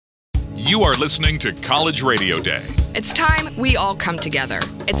You are listening to College Radio Day. It's time we all come together.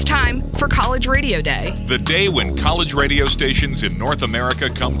 It's time for College Radio Day. The day when college radio stations in North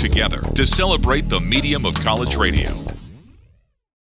America come together to celebrate the medium of college radio.